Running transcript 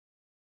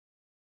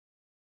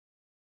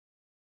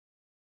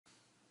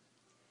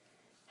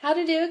How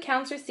to do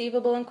Accounts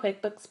Receivable in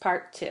QuickBooks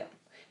Part 2.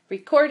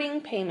 Recording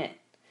Payment.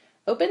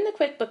 Open the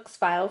QuickBooks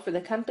file for the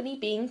company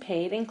being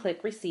paid and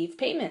click Receive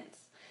Payments.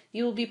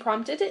 You will be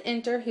prompted to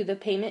enter who the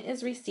payment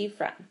is received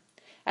from.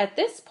 At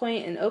this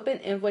point, an Open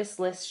Invoice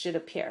List should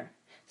appear.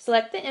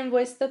 Select the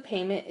invoice the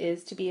payment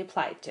is to be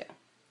applied to.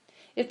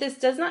 If this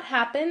does not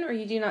happen or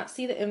you do not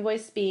see the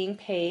invoice being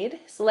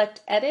paid,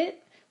 select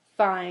Edit,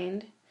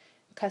 Find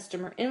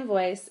Customer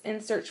Invoice,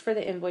 and search for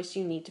the invoice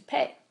you need to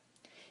pay.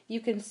 You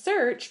can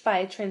search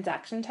by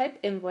transaction type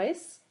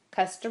invoice,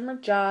 customer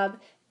job,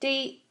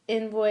 date,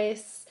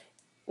 invoice,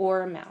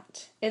 or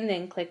amount, and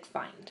then click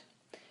Find.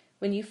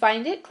 When you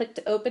find it, click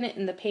to open it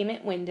in the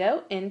payment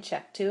window and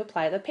check to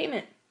apply the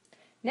payment.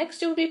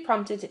 Next, you will be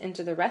prompted to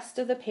enter the rest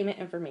of the payment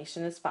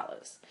information as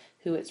follows: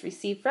 who it's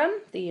received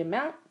from, the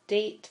amount,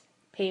 date,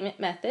 payment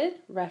method,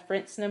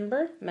 reference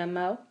number,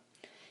 memo.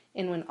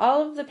 And when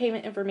all of the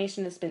payment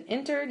information has been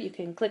entered, you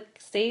can click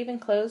Save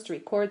and Close to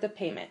record the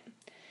payment.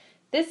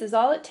 This is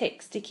all it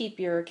takes to keep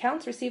your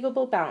accounts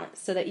receivable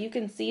balanced so that you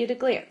can see at a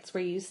glance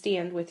where you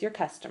stand with your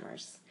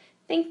customers.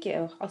 Thank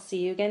you. I'll see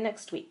you again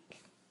next week.